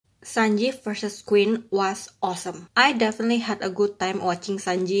Sanji versus Queen was awesome. I definitely had a good time watching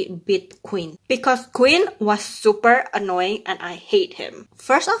Sanji beat Queen because Queen was super annoying and I hate him.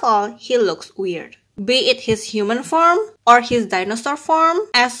 First of all, he looks weird. Be it his human form or his dinosaur form,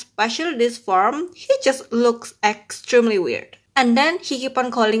 especially this form, he just looks extremely weird. And then he keep on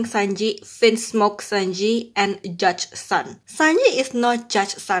calling Sanji Finsmoke Sanji and Judge Sun. Sanji is not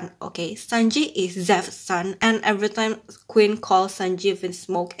Judge Sun, okay? Sanji is Zeph's son, and every time Queen calls Sanji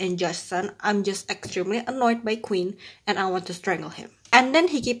Finsmoke and Judge Sun, I'm just extremely annoyed by Queen and I want to strangle him. And then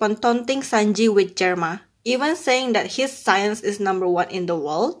he keep on taunting Sanji with Germa, even saying that his science is #1 in the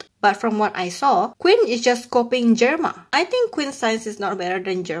world. But from what I saw, Queen is just copying Germa. I think Queen's science is not better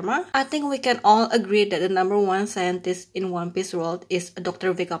than Germa. I think we can all agree that the #1 scientist in One Piece world is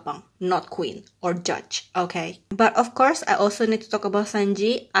Dr. Vegapunk, not Queen or Judge, okay? But of course, I also need to talk about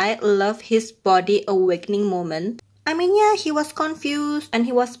Sanji. I love his body awakening moment. I mean, yeah, he was confused and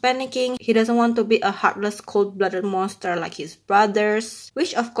he was panicking. He doesn't want to be a heartless, cold-blooded monster like his brothers.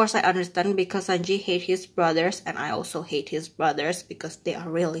 Which, of course, I understand because Sanji hates his brothers and I also hate his brothers because they are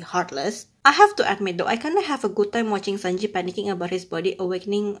really heartless. I have to admit though, I kinda have a good time watching Sanji panicking about his body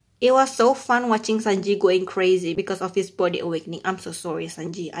awakening. It was so fun watching Sanji going crazy because of his body awakening. I'm so sorry,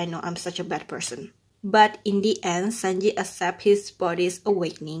 Sanji. I know I'm such a bad person. But in the end, Sanji accepts his body's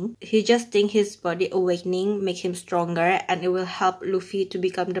awakening. He just thinks his body awakening makes him stronger and it will help Luffy to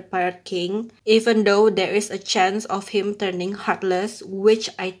become the Pirate King. Even though there is a chance of him turning heartless,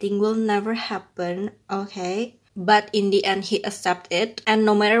 which I think will never happen, okay? But in the end, he accepts it. And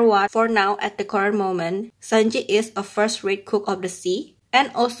no matter what, for now, at the current moment, Sanji is a first-rate cook of the sea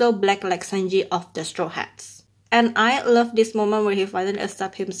and also Black Leg Sanji of the Straw Hats. And I love this moment where he finally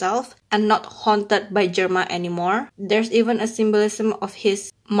accepts himself and not haunted by Germa anymore. There's even a symbolism of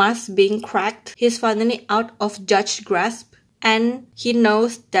his mask being cracked. He's finally out of Judge's grasp and he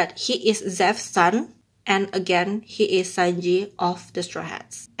knows that he is Zeph's son. And again, he is Sanji of the Straw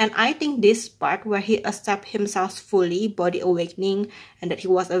Hats. And I think this part where he accepts himself fully, body awakening, and that he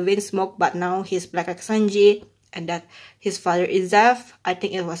was a Vinsmoke but now he's Black Like Sanji, and that his father is Zeph, I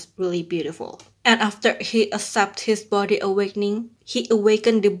think it was really beautiful. And after he accepted his body awakening, he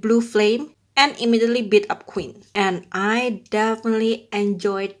awakened the blue flame and immediately beat up Queen. And I definitely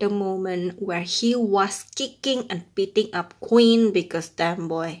enjoyed the moment where he was kicking and beating up Queen because damn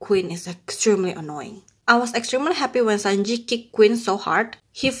boy, Queen is extremely annoying. I was extremely happy when Sanji kicked Queen so hard.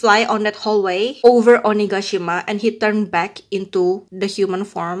 He fly on that hallway over Onigashima and he turned back into the human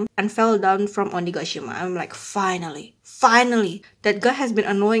form and fell down from Onigashima. I'm like, finally, that guy has been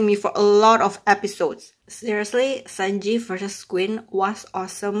annoying me for a lot of episodes. Seriously, Sanji versus Queen was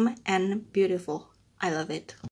awesome and beautiful. I love it.